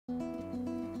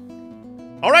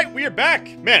All right, we are back.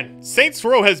 Man, Saints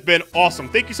Row has been awesome.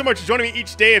 Thank you so much for joining me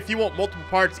each day. If you want multiple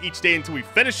parts each day until we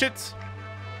finish it,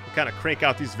 we'll kind of crank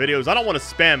out these videos. I don't want to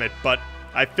spam it, but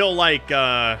I feel like,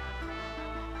 I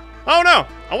don't know.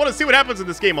 I want to see what happens in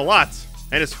this game a lot.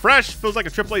 And it's fresh. Feels like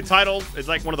a AAA title. It's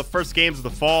like one of the first games of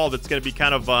the fall that's going to be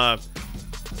kind of,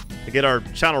 to get our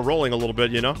channel rolling a little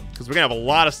bit, you know? Because we're going to have a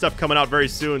lot of stuff coming out very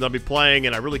soon that I'll be playing,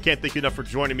 and I really can't thank you enough for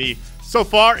joining me so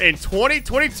far in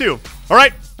 2022. All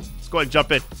right. Go ahead and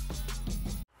jump in.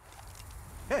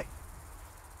 Hey.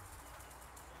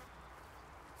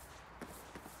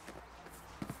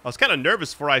 I was kind of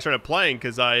nervous before I started playing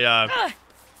because I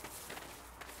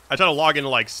tried to log into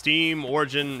like Steam,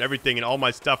 Origin, everything, and all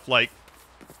my stuff like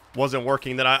wasn't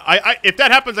working. Then if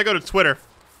that happens, I go to Twitter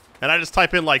and I just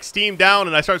type in like Steam down,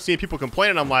 and I start seeing people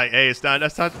complaining. I'm like, hey,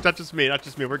 that's not just me, not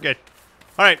just me. We're good.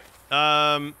 All right.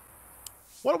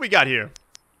 What do we got here?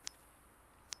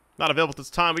 Not available at this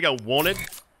time. We got Wanted. All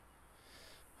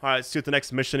right, let's see what the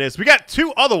next mission is. We got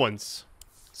two other ones.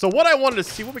 So what I wanted to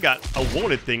see, what we got? A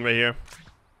Wanted thing right here.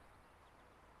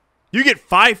 You get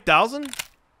 5,000?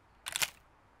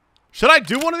 Should I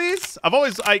do one of these? I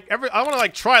want to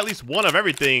like try at least one of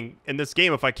everything in this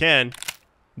game if I can.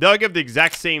 They'll give the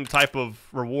exact same type of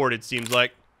reward, it seems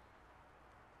like.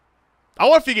 I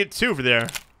wonder if you get two for there.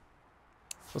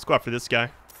 Let's go after this guy.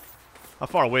 How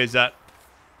far away is that?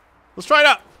 Let's try it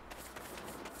out.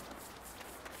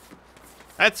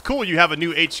 That's cool you have a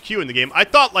new HQ in the game. I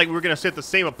thought like we were going to stay at the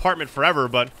same apartment forever,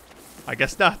 but I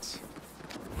guess not.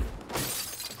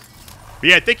 But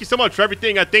yeah, thank you so much for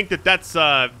everything. I think that's,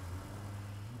 like,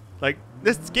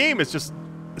 this game is just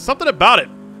something about it.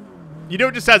 You know,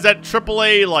 it just has that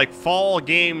AAA, like, fall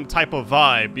game type of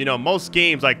vibe. You know, most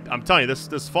games, like, I'm telling you,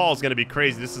 this fall is going to be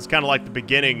crazy. This is kind of like the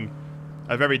beginning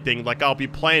of everything. Like, I'll be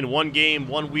playing one game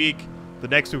one week. The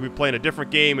next week we'll be playing a different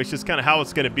game. It's just kind of how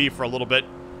it's going to be for a little bit.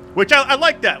 Which I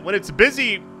like that. When it's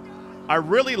busy, I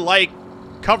really like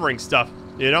covering stuff,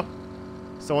 you know?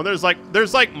 So when there's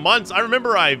like months, I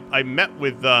remember I met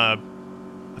with a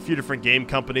few different game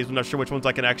companies. I'm not sure which ones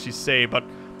I can actually say, but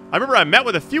I remember I met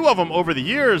with a few of them over the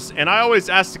years, and I always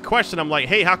asked the question, I'm like,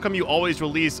 hey, how come you always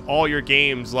release all your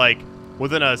games like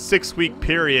within a 6-week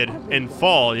period in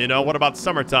fall, you know? What about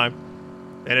summertime?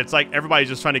 And it's like everybody's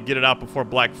just trying to get it out before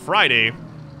Black Friday.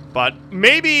 But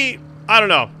maybe, I don't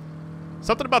know.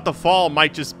 Something about the fall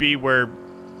might just be where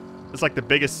it's like the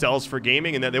biggest sells for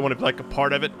gaming and that they want to be like a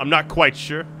part of it. I'm not quite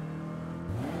sure.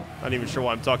 Not even sure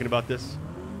why I'm talking about this.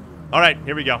 All right,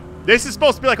 here we go. This is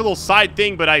supposed to be like a little side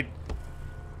thing, but I'm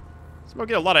going to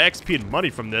get a lot of XP and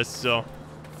money from this, so.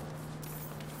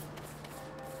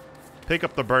 Pick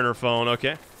up the burner phone,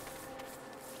 okay.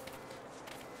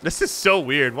 This is so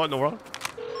weird. What in the world?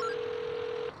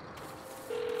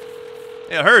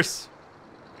 Hey, Hearst.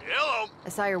 Hello. I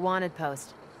saw your wanted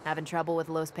post. Having trouble with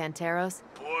Los Panteros?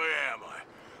 Boy, am I.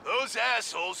 Those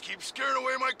assholes keep scaring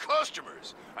away my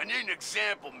customers. I need an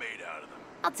example made out of them.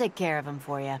 I'll take care of them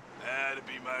for you. That'd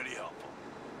be mighty helpful.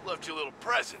 Left you a little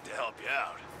present to help you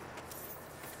out.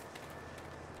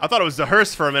 I thought it was the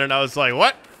hearse for a minute. I was like,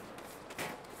 what?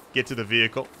 Get to the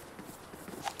vehicle.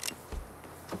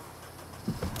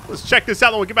 Let's check this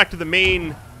out when we get back to the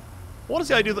main. What is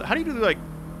how do you do like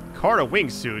car to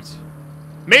wingsuit?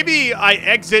 Maybe I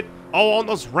exit on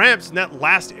those ramps in that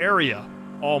last area.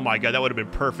 Oh my god, that would have been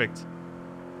perfect.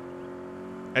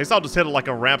 I guess I'll just hit like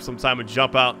a ramp sometime and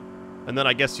jump out. And then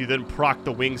I guess you then proc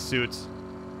the wingsuits.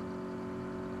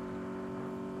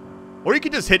 Or you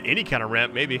could just hit any kind of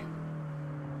ramp, maybe.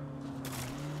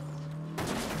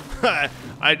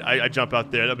 I jump out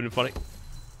there. That would have been funny.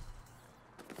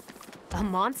 A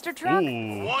monster truck?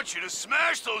 Ooh. I want you to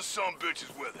smash those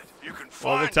sumbitches with it. You can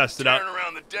find we'll test it out.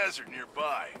 around the desert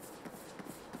nearby.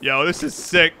 Yo, this is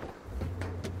sick.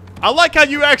 I like how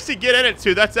you actually get in it,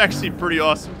 too. That's actually pretty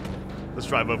awesome. Let's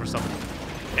drive over something.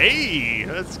 Hey,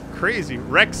 that's crazy.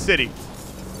 Wreck City.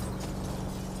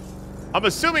 I'm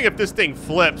assuming if this thing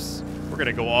flips, we're going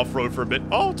to go off-road for a bit.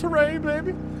 All terrain,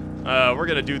 baby. We're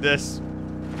going to do this.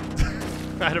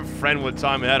 I had a friend one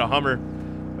time who had a Hummer.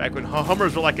 Back when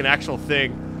Hummers were like an actual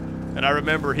thing. And I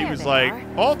remember he was like,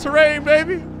 all terrain,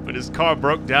 baby. But his car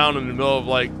broke down in the middle of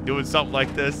like doing something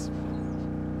like this.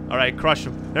 All right, crush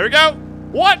him. There we go.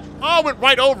 What? Oh, went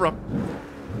right over him.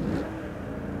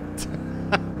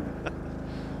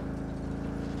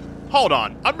 Hold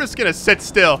on. I'm just going to sit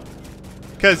still.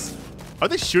 Because, are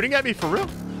they shooting at me for real?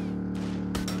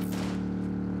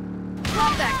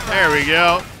 There we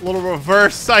go. A little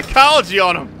reverse psychology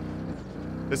on him.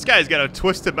 This guy's got a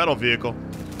twisted metal vehicle.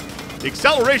 The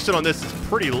acceleration on this is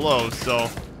pretty low, so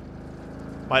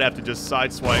might have to just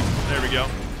sideswipe. There we go.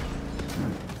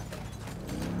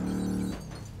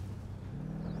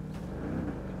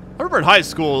 remember in high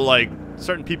school, like,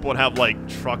 certain people would have, like,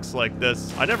 trucks like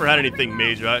this. I never had anything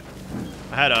major. I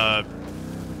had a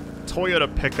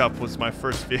Toyota pickup was my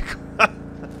first vehicle.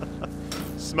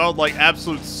 Smelled like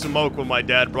absolute smoke when my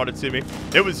dad brought it to me.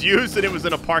 It was used and it was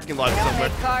in a parking lot somewhere.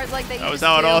 Cars like That was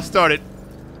how it all started.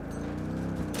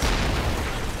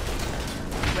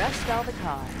 Rushed all the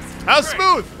cars. How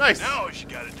smooth! Nice. Now all you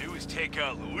gotta do is take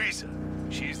out Louisa.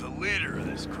 She's the leader of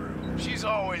this crew. She's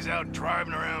always out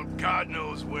driving around God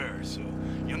knows where, so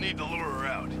you'll need to lure her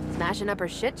out. Smashing up her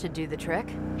shit should do the trick.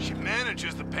 She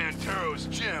manages the Panteros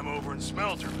gym over in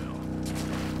Smelterville.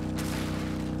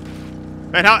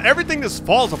 Man, how everything just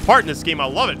falls apart in this game. I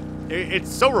love it. It's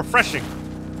so refreshing.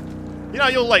 You know,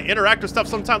 you'll like interact with stuff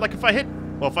sometimes. Like if I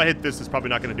hit this, it's probably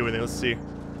not going to do anything. Let's see.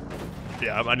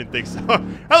 Yeah, I didn't think so.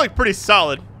 That looked pretty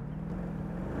solid.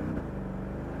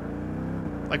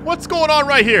 Like, what's going on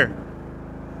right here?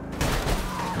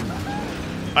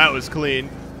 That was clean.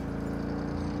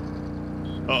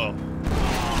 Uh-oh.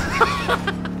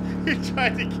 He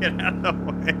tried to get out of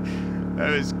the way.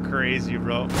 That was crazy,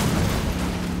 bro.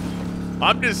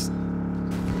 I'm just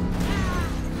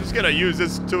gonna use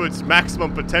this to its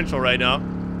maximum potential right now.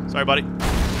 Sorry, buddy.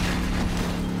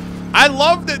 I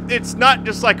love that it's not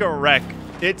just like a wreck.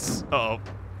 It's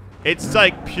it's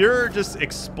like pure just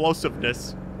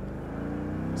explosiveness.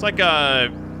 It's like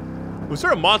was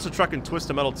there a monster truck in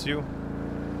Twisted Metal 2?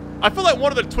 I feel like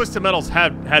one of the Twisted Metals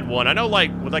had one. I know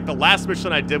like with like the last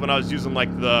mission I did when I was using like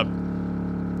the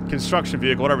construction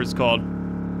vehicle, whatever it's called.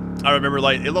 I remember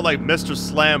like it looked like Mr.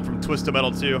 Slam from Twisted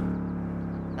Metal 2.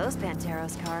 Those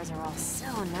Panteros cars are all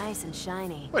so nice and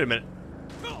shiny. Wait a minute.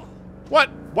 What?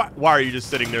 Why are you just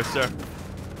sitting there, sir?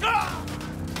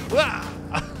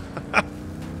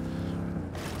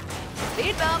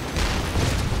 Speed bump.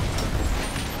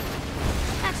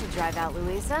 That should drive out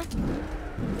Louisa.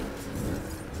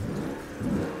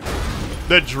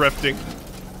 The drifting.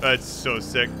 That's so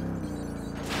sick.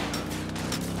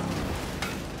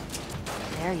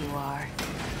 There you are.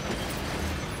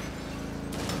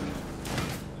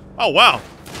 Oh, wow.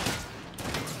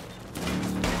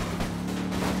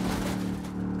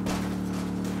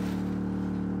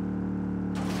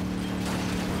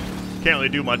 Can't really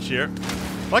do much here.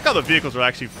 I like how the vehicles are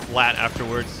actually flat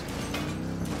afterwards.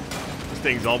 This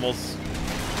thing's almost...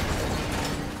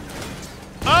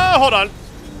 Oh, hold on.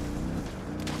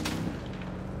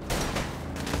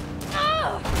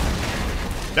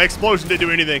 That explosion didn't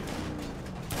do anything.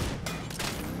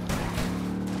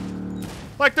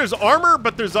 Like, there's armor,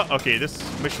 but there's... okay, this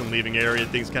mission leaving area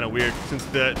thing's kind of weird, since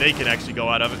they can actually go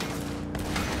out of it.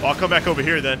 Well, I'll come back over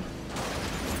here, then.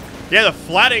 Yeah, the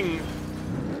flatting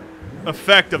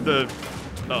effect of the...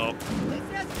 Uh-oh.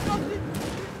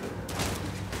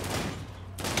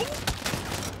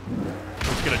 I'm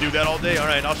just gonna do that all day?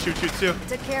 Alright, I'll shoot you, too.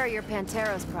 Took care of your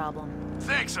Panteros problem.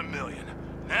 Thanks a million.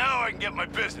 Now I can get my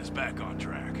business back on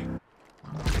track.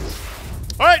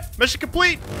 Alright, mission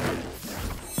complete!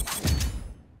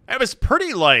 It was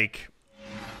pretty, like...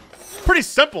 pretty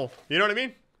simple, you know what I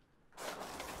mean?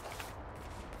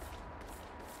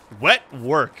 Wet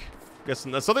work. So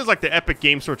there's like the Epic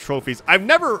Game Store trophies. I've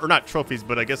never, or not trophies,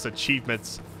 but I guess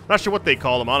achievements. Not sure what they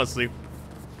call them, honestly.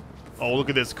 Oh, look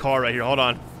at this car right here. Hold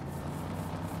on.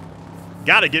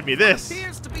 Gotta get me this.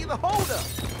 Appears to be the holdup.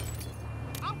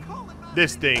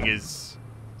 This thing is...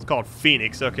 it's called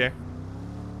Phoenix, okay.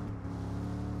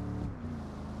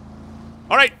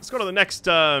 Alright, let's go to the next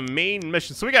main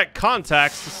mission. So we got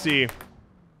contacts. Let's see.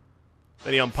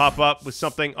 Any of them pop up with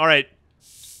something. Alright.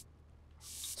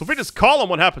 So if we just call them,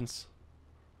 what happens?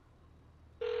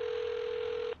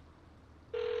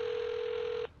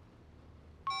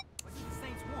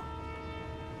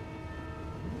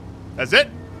 That's it?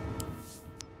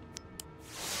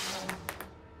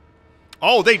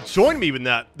 Oh, they joined me in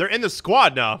that. They're in the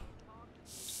squad now.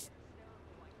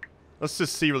 Let's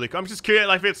just see really quick. I'm just curious,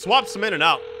 like, if it swaps them in and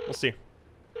out. We'll see.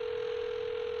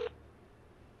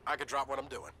 I could drop what I'm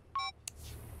doing.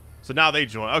 So now they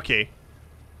join. Okay.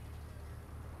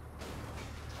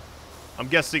 I'm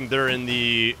guessing they're in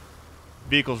the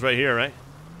vehicles right here, right?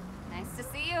 Nice to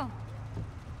see you.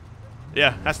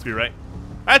 Yeah, has to be right.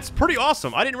 That's pretty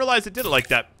awesome. I didn't realize it did it like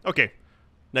that. Okay.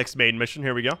 Next main mission.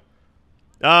 Here we go.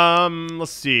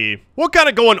 Let's see. We'll kind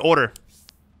of go in order.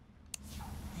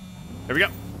 Here we go.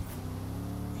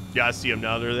 Yeah, I see them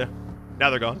now. They're there. Now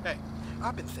they're gone. Hey,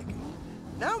 I've been thinking.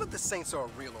 Now that the Saints are a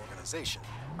real organization,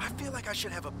 I feel like I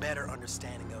should have a better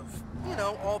understanding of, you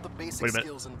know, all the basic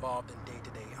skills involved in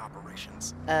day-to-day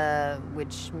operations.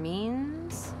 Which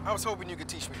means? I was hoping you could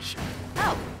teach me to shoot.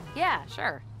 Oh, yeah,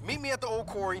 sure. Meet me at the old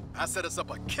quarry. I set us up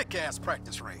a kick-ass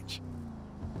practice range.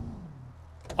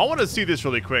 I want to see this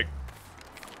really quick.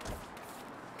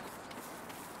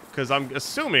 Because I'm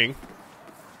assuming...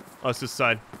 Oh, it's this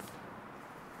side.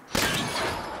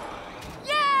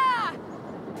 Yeah!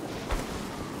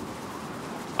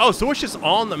 Oh, so it's just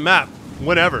on the map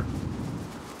whenever.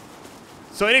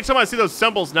 So anytime I see those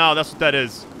symbols now, that's what that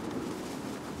is.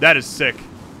 That is sick.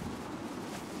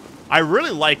 I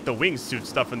really like the wingsuit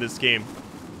stuff in this game.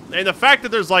 And the fact that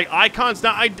there's like icons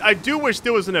now, I do wish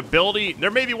there was an ability.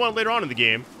 There may be one later on in the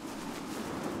game.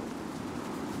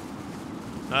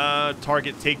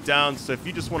 Target takedown. So if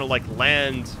you just want to like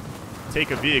land,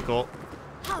 take a vehicle.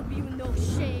 Have you no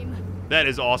shame? That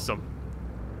is awesome.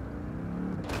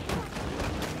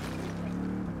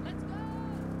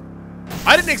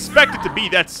 I didn't expect it to be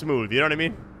that smooth, you know what I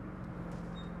mean?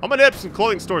 I'm gonna hit some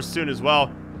clothing stores soon as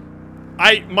well.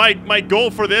 My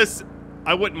goal for this,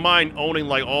 I wouldn't mind owning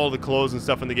like all the clothes and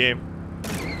stuff in the game.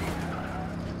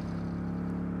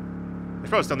 I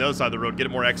probably stay on the other side of the road, get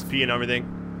more XP and everything.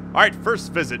 Alright,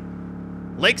 first visit.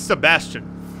 Lake Sebastian.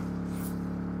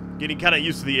 Getting kind of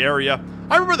used to the area.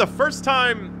 I remember the first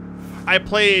time I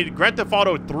played Grand Theft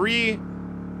Auto 3,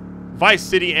 Vice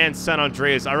City, and San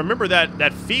Andreas. I remember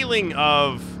that feeling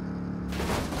of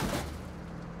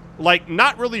like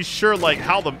not really sure like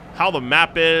how the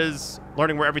map is,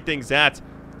 learning where everything's at.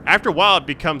 After a while, it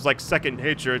becomes like second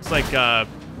nature. It's like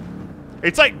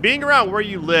being around where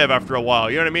you live after a while.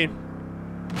 You know what I mean?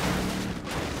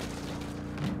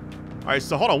 All right,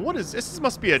 so hold on. What is this? This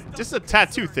must be this is a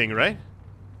tattoo thing, right?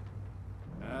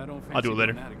 I'll do it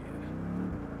later.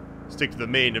 Stick to the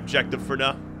main objective for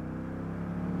now.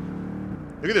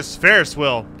 Look at this Ferris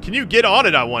wheel. Can you get on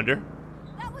it, I wonder?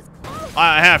 That was close.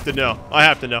 I have to know. I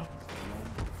have to know.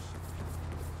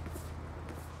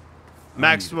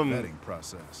 Maximum vetting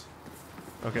process.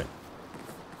 Okay.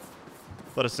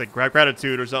 Let us say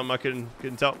gratitude or something. I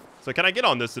couldn't tell. So can I get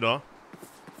on this at all?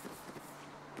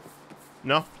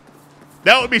 No?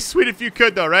 That would be sweet if you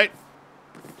could though, right?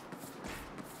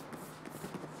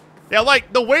 Yeah,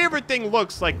 like the way everything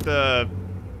looks, like the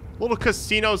little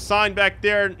casino sign back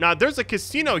there. Now there's a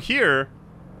casino here.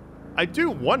 I do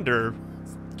wonder,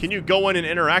 can you go in and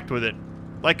interact with it?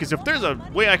 Like, cause if there's a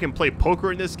way I can play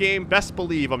poker in this game, best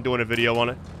believe I'm doing a video on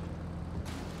it.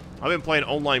 I've been playing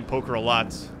online poker a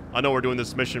lot. I know we're doing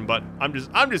this mission, but I'm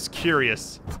just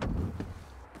curious.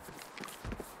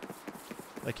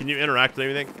 Like, can you interact with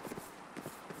anything?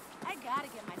 I gotta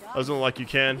get my dog. Doesn't look like you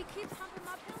can. He keeps humping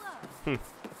my pillow.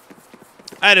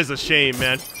 That is a shame,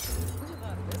 man.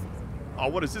 Oh,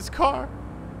 what is this car?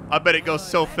 I bet it goes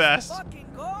so fast. Fucking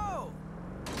go!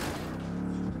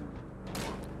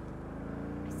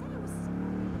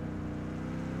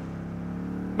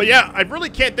 But yeah, I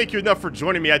really can't thank you enough for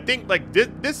joining me. I think like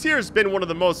this year has been one of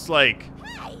the most like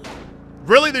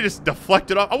really they just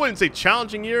deflected off. I wouldn't say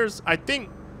challenging years. I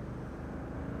think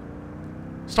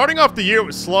starting off the year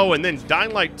was slow, and then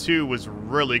Dying Light 2 was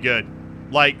really good.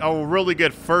 Like a really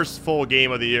good first full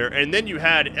game of the year. And then you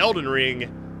had Elden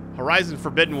Ring, Horizon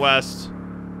Forbidden West,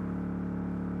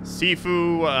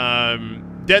 Sifu,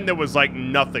 then there was like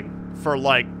nothing for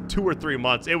like 2 or 3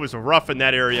 months. It was rough in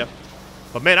that area.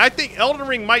 But man, I think Elden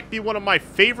Ring might be one of my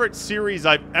favorite series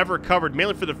I've ever covered,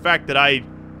 mainly for the fact that I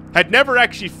had never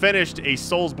actually finished a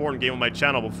Soulsborne game on my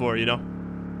channel before, you know?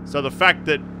 So the fact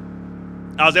that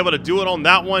I was able to do it on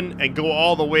that one and go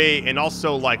all the way and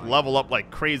also like level up like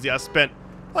crazy. I spent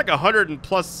like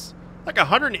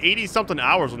 180 something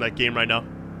hours on that game right now.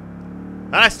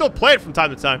 And I still play it from time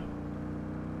to time.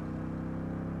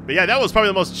 But yeah, that was probably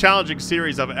the most challenging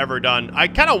series I've ever done. I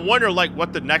kind of wonder like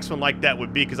what the next one like that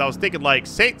would be, because I was thinking like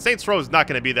Saints Row is not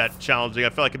going to be that challenging. I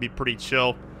feel like it'd be pretty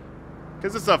chill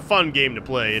because it's a fun game to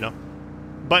play, you know.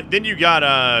 But then you got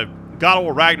God of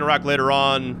War Ragnarok later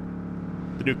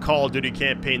on, the new Call of Duty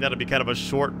campaign. That'll be kind of a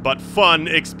short but fun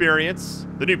experience.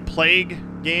 The new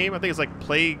Plague game, I think it's like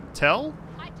Plague Tell.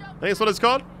 I think that's what it's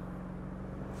called.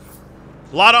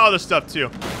 A lot of other stuff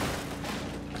too.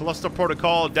 Callisto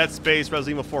Protocol, Dead Space,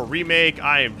 Resident Evil 4 Remake.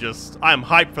 I am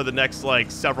hyped for the next,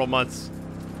 like, several months.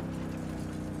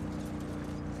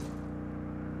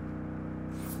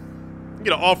 You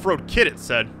get an off-road kit, it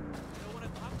said.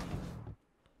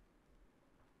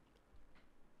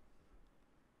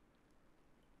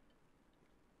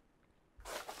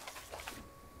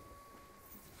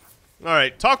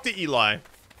 Alright, talk to Eli.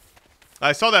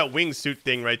 I saw that wingsuit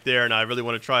thing right there, and I really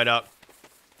want to try it out.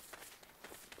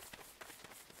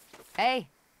 Hey.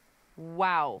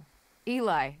 Wow.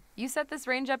 Eli, you set this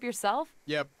range up yourself?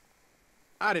 Yep.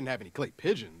 I didn't have any clay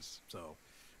pigeons, so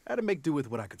I had to make do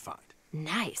with what I could find.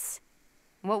 Nice.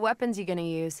 What weapons you gonna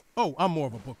use? Oh, I'm more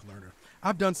of a book learner.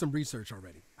 I've done some research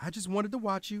already. I just wanted to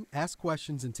watch you, ask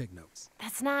questions, and take notes.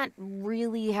 That's not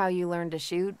really how you learn to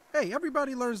shoot. Hey,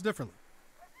 everybody learns differently.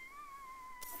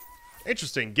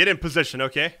 Interesting. Get in position,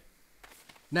 okay?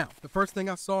 Now, the first thing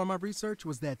I saw in my research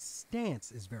was that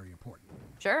stance is very important.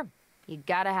 Sure, you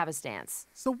gotta have a stance.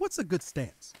 So what's a good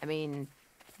stance? I mean,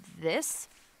 this?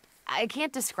 I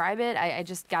can't describe it, I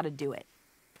just gotta do it.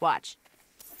 Watch.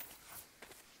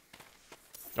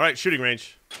 All right, shooting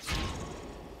range.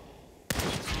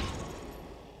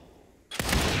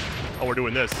 Oh, we're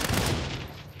doing this.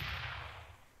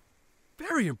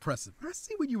 Very impressive. I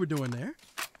see what you were doing there.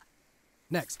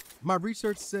 Next, my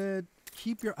research said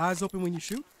keep your eyes open when you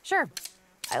shoot. Sure.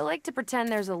 I like to pretend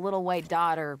there's a little white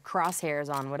dot or crosshairs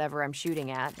on whatever I'm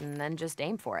shooting at, and then just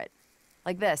aim for it.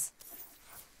 Like this.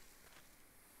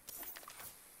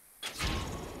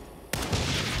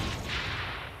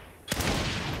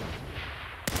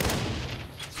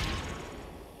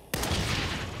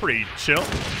 Pretty chill.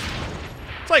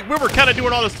 It's like we were kind of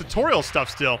doing all this tutorial stuff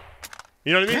still.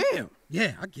 You know what I mean? Damn.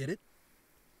 Yeah, I get it.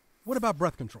 What about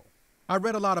breath control? I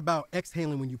read a lot about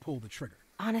exhaling when you pull the trigger.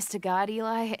 Honest to God,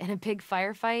 Eli, in a big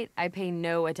firefight, I pay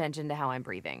no attention to how I'm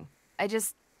breathing. I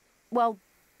just, well,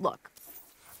 look.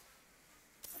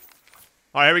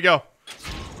 All right, here we go.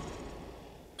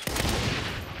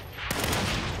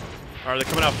 All right, they're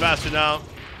coming out faster now.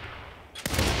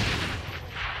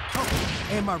 Oh,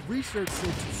 and my research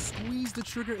said to squeeze the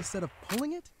trigger instead of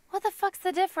pulling it? What the fuck's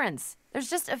the difference? There's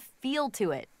just a feel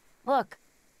to it. Look.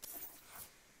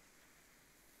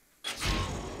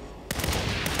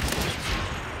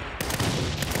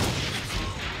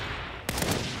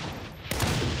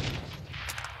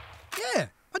 Yeah,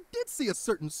 I did see a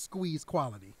certain squeeze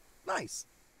quality. Nice.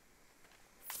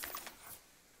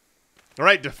 All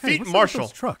right, Hey, defeat what's up with Marshall.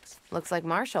 those trucks? Looks like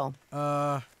Marshall.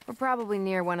 We're probably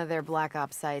near one of their Black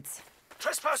Ops sites.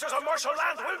 Trespassers on Marshall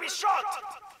land will be shot!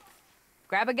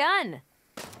 Grab a gun.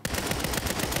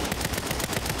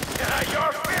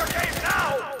 Your fair game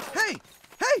now! Hey,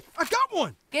 I got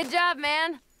one! Good job,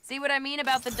 man. See what I mean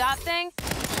about the dot thing?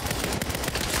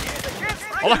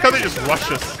 I like how they just rush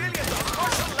us.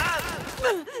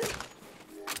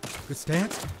 Good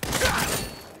stance.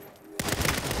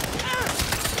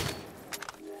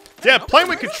 Yeah, playing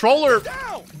with controller,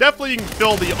 definitely you can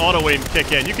feel the auto aim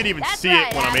kick in. You can even That's see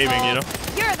right, it when I'm aiming, you know?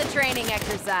 You're the training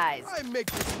exercise. I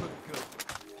make this look good.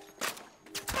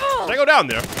 Can I go down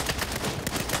there? It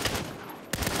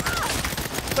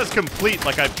says complete,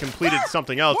 like I've completed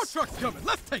something More else. trucks coming.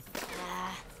 Let's take them.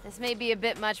 This may be a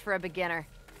bit much for a beginner.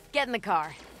 Get in the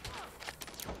car.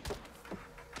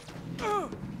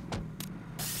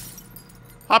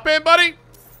 Hop in, buddy.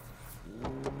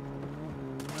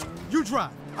 You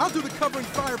drive. I'll do the covering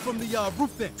fire from the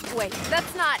roof then. Wait,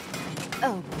 that's not...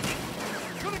 Oh,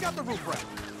 Could have got the roof right.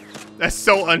 That's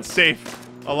so unsafe.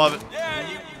 I love it. Yeah,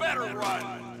 you better run!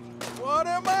 What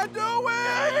am I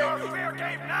doing? Your fair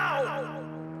game now!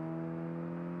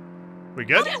 We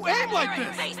good? You aim like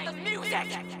this.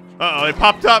 Uh-oh, it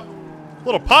popped up.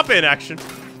 Little pop-in action.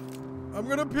 I'm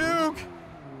gonna puke.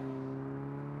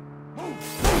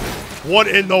 What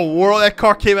in the world? That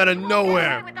car came out of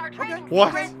nowhere.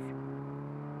 What?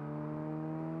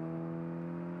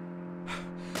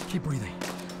 Keep breathing.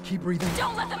 Keep breathing.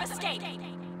 Don't let them escape.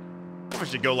 I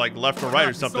should go like left or right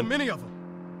or So something. many of them.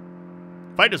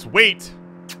 If I just wait.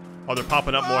 Oh, they're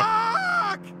popping up more.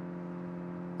 I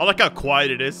like how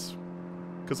quiet it is.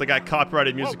 Because I got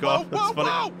copyrighted music off. That's funny.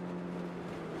 Whoa.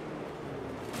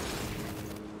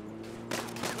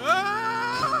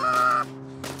 Ah!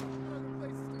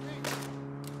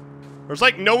 There's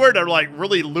like nowhere to like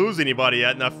really lose anybody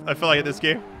at, and I feel like in this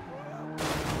game.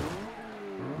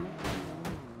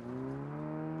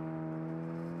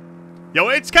 Yo,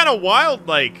 it's kind of wild,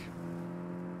 like,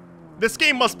 this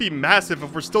game must be massive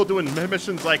if we're still doing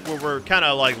missions like where we're kind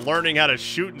of like learning how to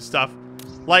shoot and stuff.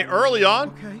 Like early on.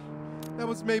 Okay, that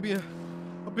was maybe a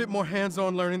bit more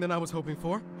hands-on learning than I was hoping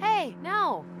for. hey,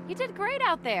 no. You did great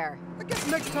out there. I guess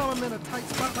next time I'm in a tight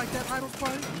spot like that idle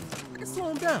party, I can slow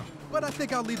him down. But I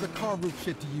think I'll leave the car roof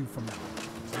shit to you from now on.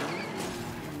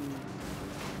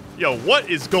 Yo, what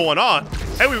is going on?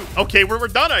 Hey, okay, we're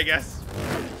done, I guess.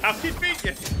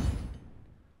 Housekeeping.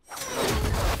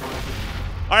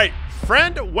 All right,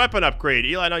 friend weapon upgrade.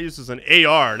 Eli now uses an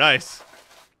AR. Nice.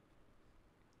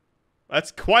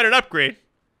 That's quite an upgrade.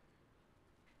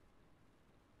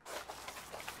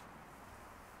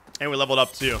 And we leveled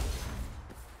up too.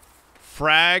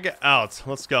 Frag out.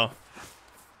 Let's go.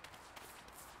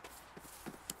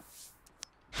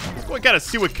 We gotta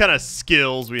see what kind of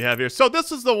skills we have here. So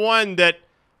this is the one that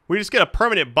we just get a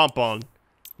permanent bump on.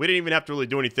 We didn't even have to really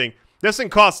do anything. This one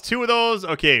costs 2 of those.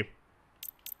 Okay.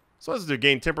 So let's do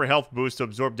gain temporary health boost to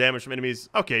absorb damage from enemies.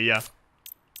 Okay, yeah.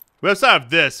 We also have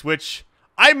this, which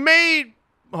I may...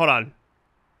 Hold on.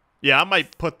 Yeah, I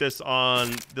might put this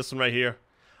on this one right here.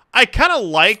 I kind of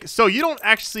like... So you don't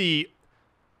actually...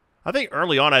 I think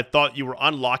early on I thought you were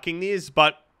unlocking these,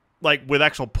 but like with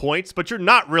actual points, but you're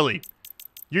not really.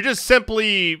 You're just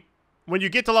simply... When you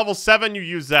get to level 7, you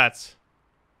use that.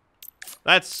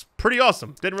 That's pretty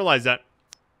awesome. Didn't realize that.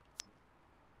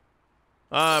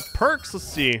 Perks, let's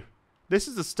see. This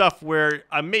is the stuff where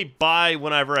I may buy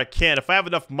whenever I can. If I have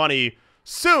enough money,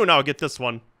 soon I'll get this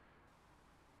one.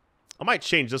 I might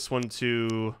change this one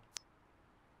to...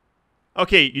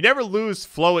 Okay, you never lose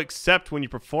flow except when you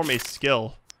perform a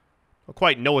skill. I don't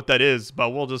quite know what that is, but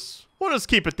we'll just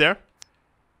keep it there.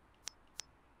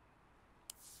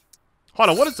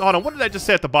 Hold on, what did I just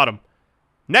say at the bottom?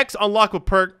 Next unlock with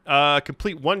perk,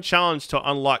 complete one challenge to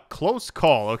unlock close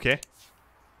call. Okay.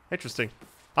 Interesting.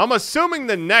 I'm assuming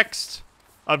the next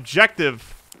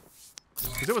objective,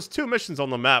 because there was 2 missions on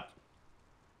the map.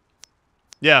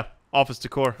 Yeah, office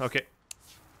decor. Okay.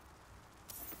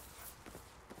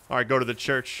 All right, go to the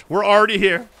church. We're already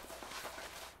here.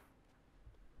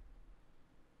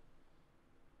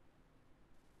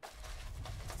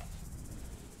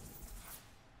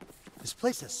 This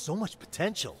place has so much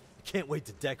potential. I can't wait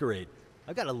to decorate.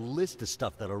 I've got a list of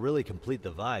stuff that'll really complete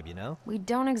the vibe, you know? We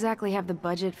don't exactly have the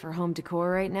budget for home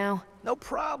decor right now. No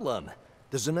problem.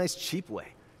 There's a nice cheap way.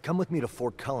 Come with me to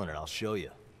Fort Cullen and I'll show you.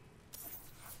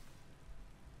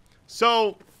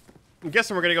 So, I'm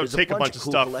guessing we're gonna go take a bunch of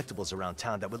cool stuff. Collectibles around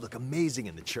town that would look amazing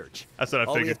in the church. That's what I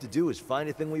All we figured. have to do is find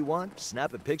a thing we want,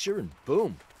 snap a picture, and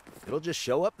boom. It'll just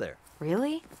show up there.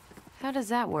 Really? How does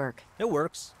that work? It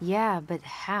works. Yeah, but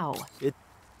how? It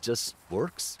just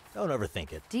works. Don't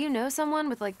overthink it. Do you know someone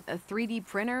with like a 3D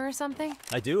printer or something?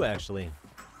 I do, actually.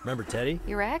 Remember Teddy?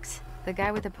 Your ex? The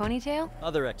guy with the ponytail?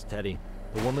 Other ex-Teddy.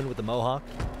 The woman with the mohawk.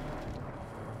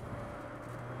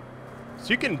 So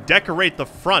you can decorate the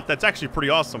front. That's actually pretty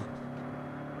awesome.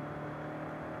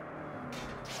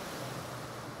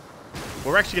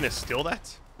 We're actually gonna steal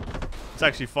that? It's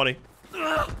actually funny.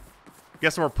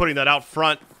 Guessing we're putting that out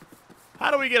front.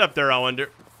 How do we get up there, I wonder?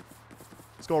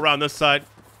 Let's go around this side.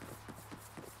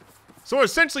 So we're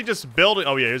essentially just building...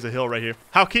 Oh yeah, here's a hill right here.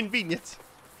 How convenient.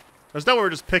 There's no way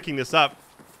we're just picking this up.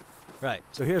 Right,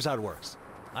 so here's how it works.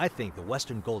 I think the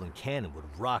Western Golden Cannon would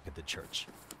rock at the church.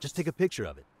 Just take a picture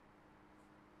of it.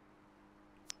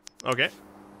 Okay.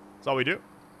 That's all we do.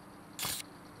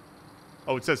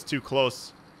 Oh, it says too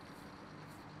close.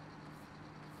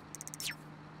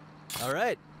 All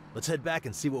right, let's head back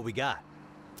and see what we got.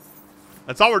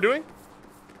 That's all we're doing?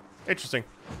 Interesting.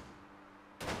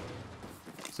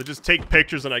 So just take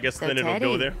pictures and I guess So then it'll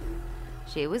go Teddy. there.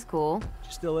 She was cool.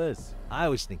 She still is. I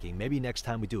was thinking maybe next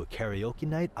time we do a karaoke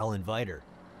night, I'll invite her.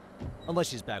 Unless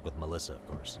she's back with Melissa, of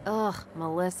course. Ugh,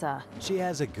 Melissa. She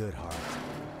has a good heart.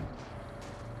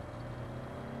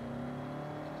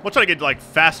 We'll try to get like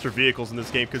faster vehicles in this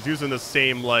game because using the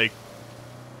same like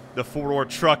the 4-door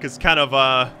truck is kind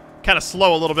of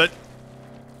slow a little bit.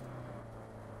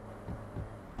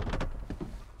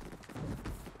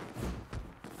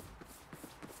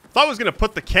 Thought I was gonna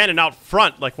put the cannon out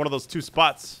front, like one of those 2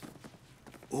 spots.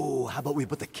 Ooh, how about we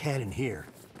put the cannon here?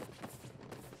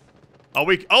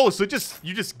 Oh, so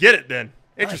you just get it then.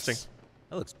 Interesting. Nice.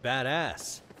 That looks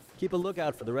badass. Keep a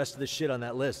lookout for the rest of the shit on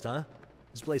that list, huh?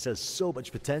 This place has so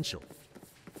much potential.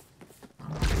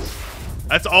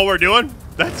 That's all we're doing?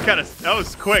 That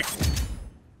was quick.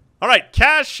 All right,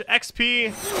 cash,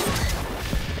 XP,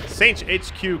 Saints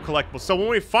HQ collectibles. So when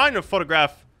we find a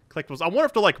photograph collectibles, I wonder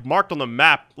if they're like marked on the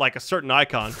map like a certain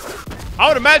icon. I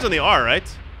would imagine they are, right?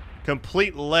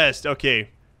 Complete list. Okay.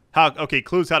 Okay,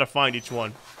 clues how to find each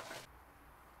one.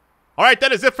 All right,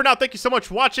 that is it for now. Thank you so much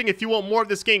for watching. If you want more of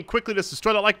this game quickly, just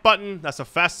destroy that like button. That's the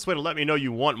fastest way to let me know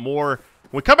you want more.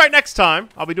 When we come back next time,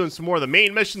 I'll be doing some more of the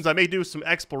main missions. I may do some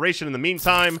exploration in the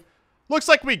meantime. Looks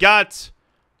like we got...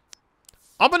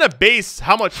 I'm going to base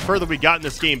how much further we got in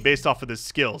this game based off of the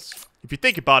skills. If you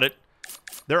think about it,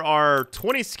 there are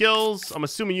 20 skills. I'm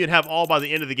assuming you'd have all by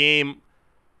the end of the game.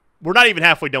 We're not even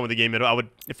halfway done with the game,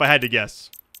 if I had to guess.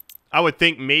 I would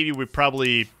think maybe we're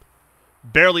probably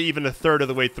barely even a third of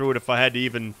the way through it if I had to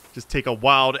even just take a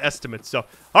wild estimate. So,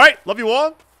 all right, love you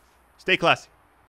all. Stay classy.